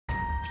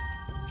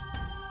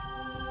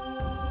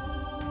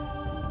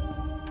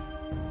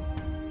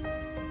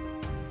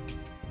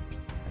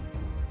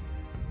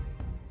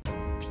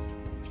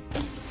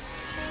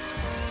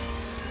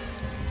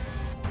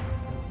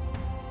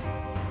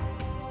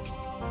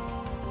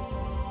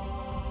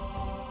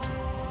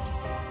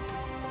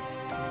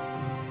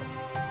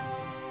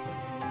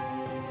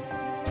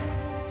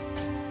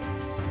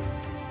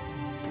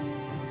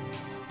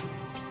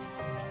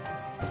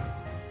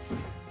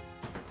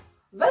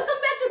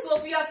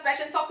Sophia's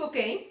passion for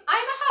cooking.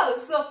 I'm a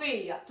host,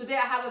 Sophia. Today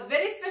I have a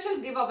very special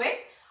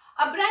giveaway.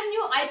 A brand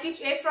new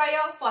iKitchen air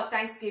fryer for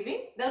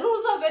Thanksgiving. The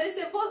rules are very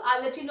simple.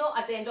 I'll let you know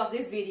at the end of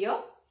this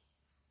video.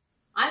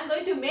 I'm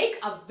going to make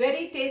a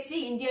very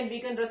tasty Indian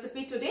vegan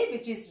recipe today,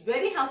 which is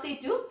very healthy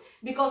too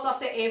because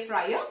of the air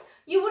fryer.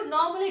 You would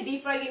normally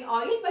deep fry in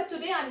oil, but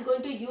today I'm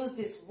going to use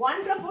this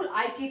wonderful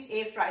iKitchen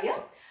air fryer.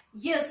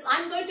 Yes,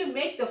 I'm going to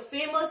make the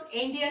famous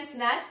Indian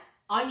snack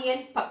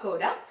onion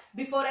pakoda.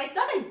 Before I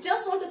start, I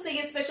just want to say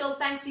a special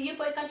thanks to you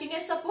for your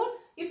continuous support.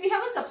 If you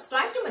haven't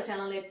subscribed to my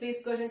channel yet, please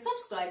go ahead and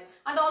subscribe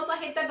and also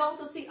hit the bell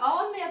to see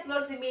all my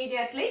uploads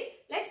immediately.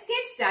 Let's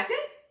get started.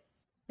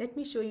 Let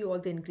me show you all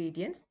the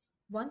ingredients.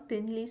 1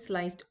 thinly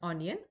sliced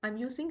onion. I'm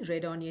using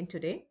red onion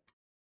today.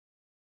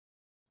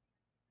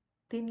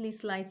 Thinly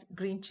sliced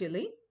green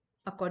chili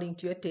according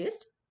to your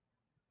taste.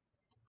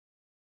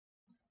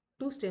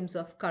 2 stems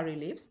of curry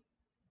leaves.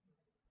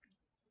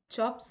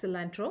 Chopped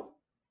cilantro,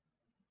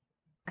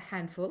 a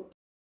handful.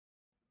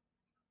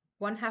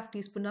 1/2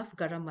 teaspoon of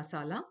garam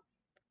masala.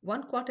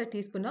 1/4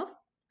 teaspoon of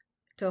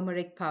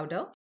turmeric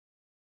powder.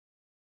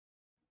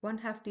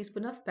 1/2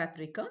 teaspoon of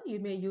paprika. You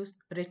may use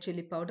red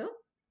chili powder.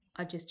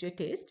 Adjust your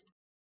taste.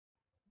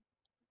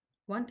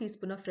 1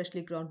 teaspoon of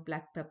freshly ground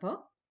black pepper.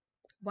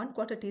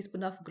 1/4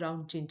 teaspoon of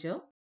ground ginger.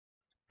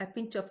 A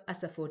pinch of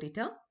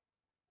asafoetida.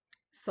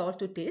 Salt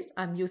to taste.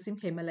 I'm using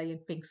Himalayan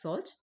pink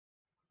salt.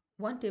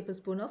 1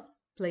 tablespoon of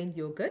plain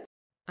yogurt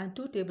and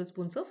 2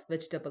 tablespoons of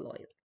vegetable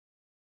oil.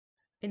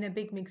 In a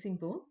big mixing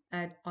bowl,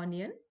 add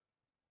onion,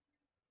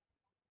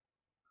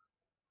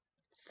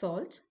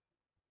 salt,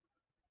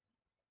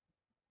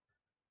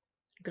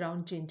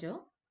 ground ginger,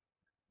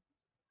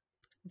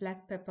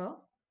 black pepper,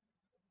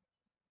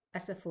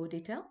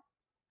 asafoetida,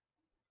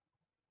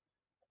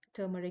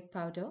 turmeric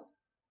powder,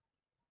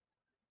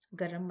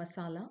 garam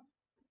masala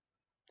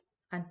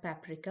and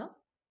paprika,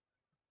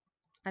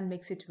 and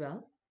mix it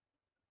well.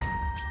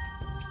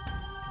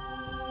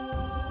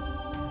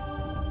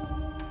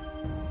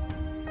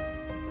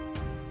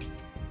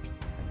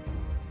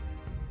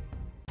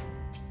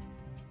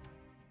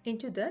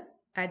 Into that,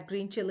 add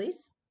green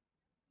chilies,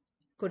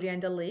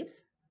 coriander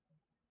leaves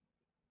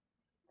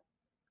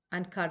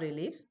and curry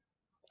leaves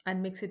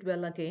and mix it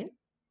well again.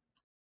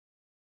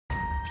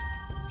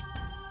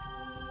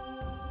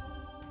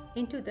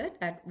 Into that,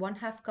 add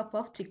 1/2 cup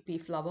of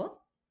chickpea flour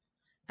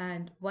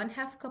and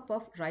 1/2 cup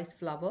of rice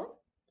flour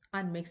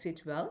and mix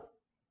it well.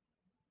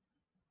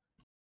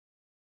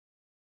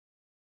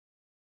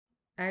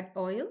 Add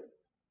oil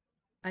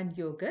and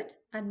yogurt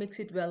and mix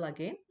it well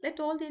again.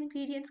 Let all the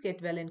ingredients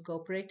get well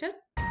incorporated.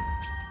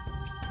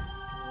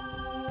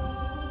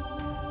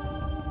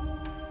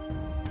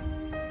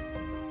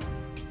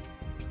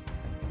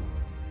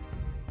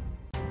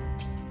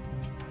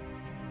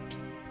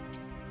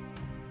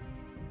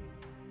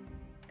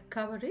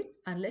 Cover it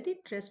and let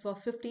it rest for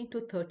 15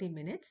 to 30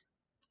 minutes.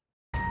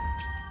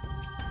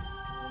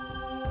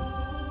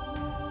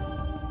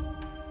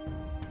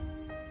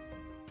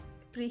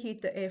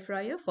 Preheat the air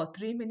fryer for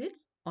 3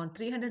 minutes on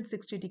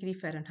 360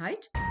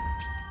 Fahrenheit.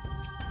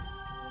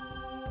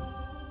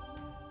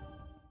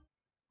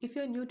 If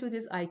you're new to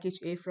this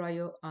iKitchen air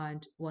fryer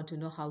and want to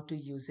know how to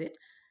use it,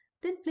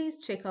 then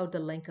please check out the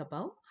link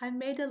above. I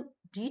made a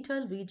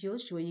detailed video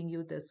showing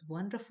you this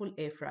wonderful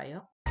air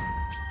fryer.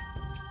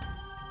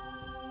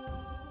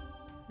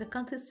 The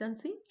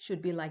consistency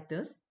should be like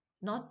this,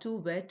 not too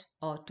wet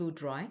or too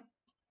dry.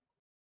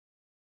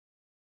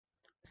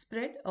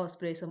 Spread or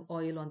spray some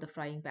oil on the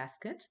frying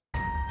basket.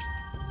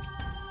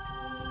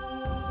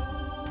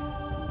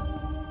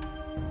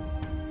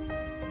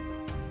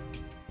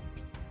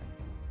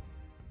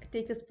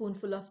 Take a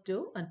spoonful of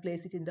dough and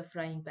place it in the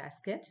frying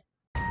basket.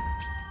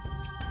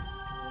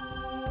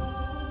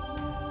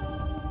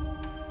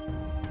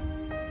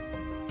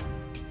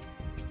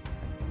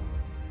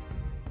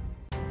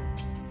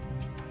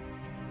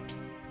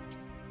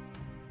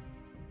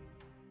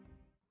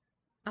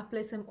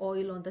 Apply some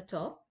oil on the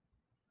top.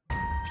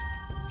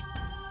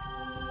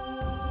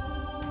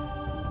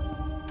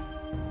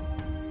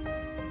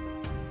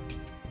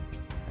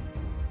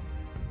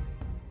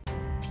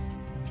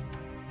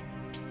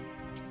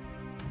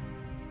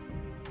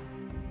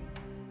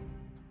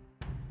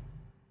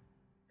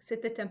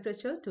 Set the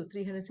temperature to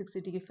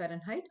 360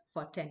 Fahrenheit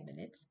for 10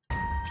 minutes.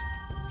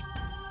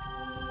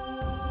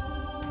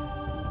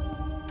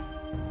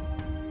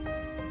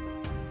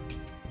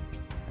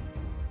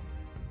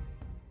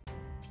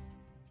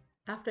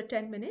 After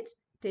 10 minutes,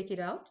 take it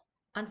out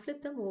and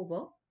flip them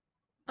over.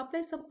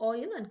 Apply some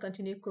oil and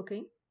continue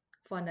cooking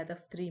for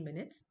another 3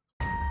 minutes.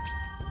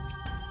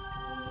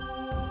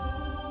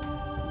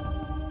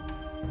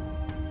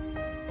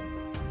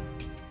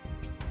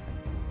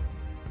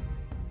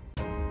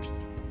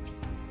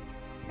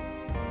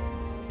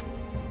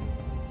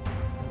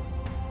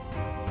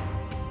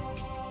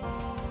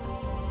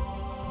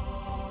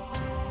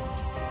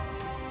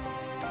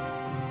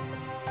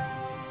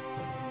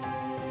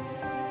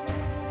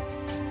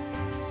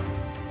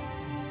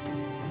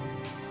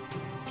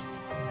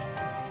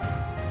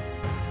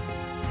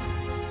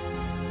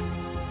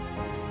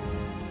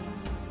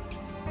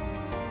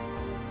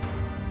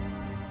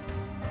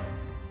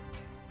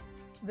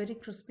 very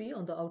crispy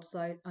on the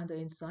outside and the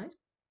inside.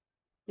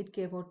 It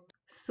came out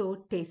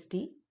so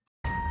tasty.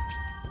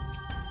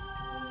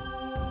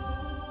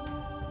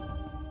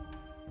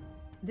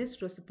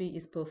 This recipe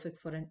is perfect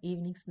for an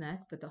evening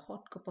snack with a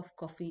hot cup of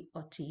coffee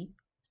or tea.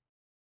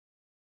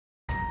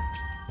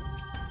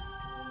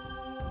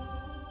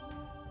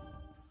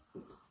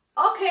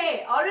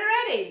 Okay, are you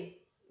ready?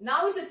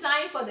 Now is the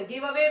time for the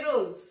giveaway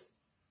rules.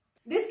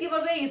 This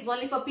giveaway is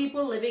only for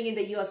people living in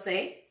the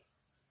USA.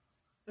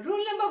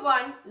 Rule number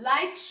 1,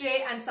 like,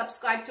 share and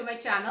subscribe to my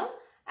channel.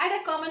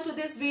 Add a comment to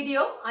this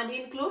video and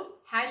include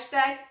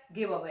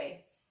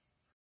 #giveaway.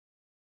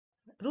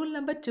 Rule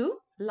number 2,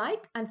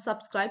 like and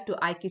subscribe to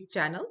Ike's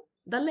channel.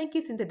 The link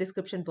is in the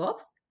description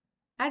box.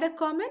 Add a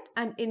comment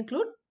and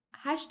include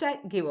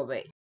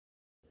 #giveaway.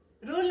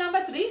 Rule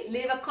number 3,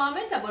 leave a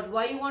comment about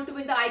why you want to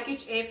win the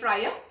iKitch air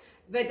fryer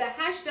with the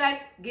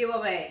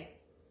 #giveaway.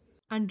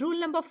 And rule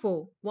number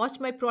 4, watch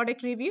my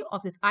product review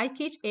of this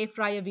iKitch air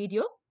fryer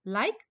video.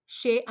 Like,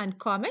 share and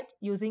comment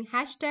using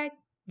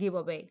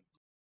 #giveaway.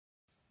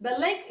 The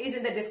link is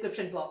in the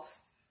description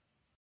box.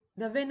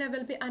 The winner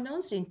will be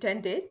announced in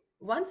 10 days.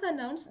 Once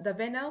announced, the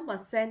winner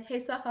must send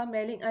his or her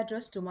mailing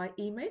address to my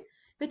email,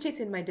 which is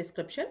in my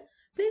description.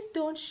 Please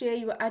don't share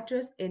your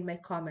address in my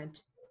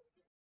comment.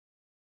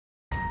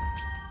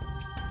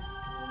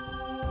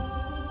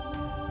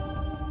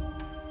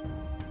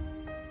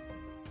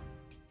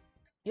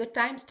 Your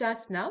time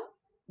starts now.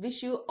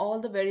 Wish you all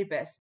the very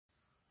best.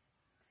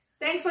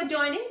 Thanks for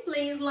joining.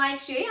 Please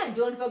like, share and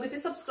don't forget to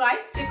subscribe.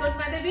 Check out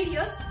my other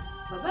videos.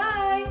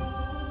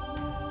 Bye-bye.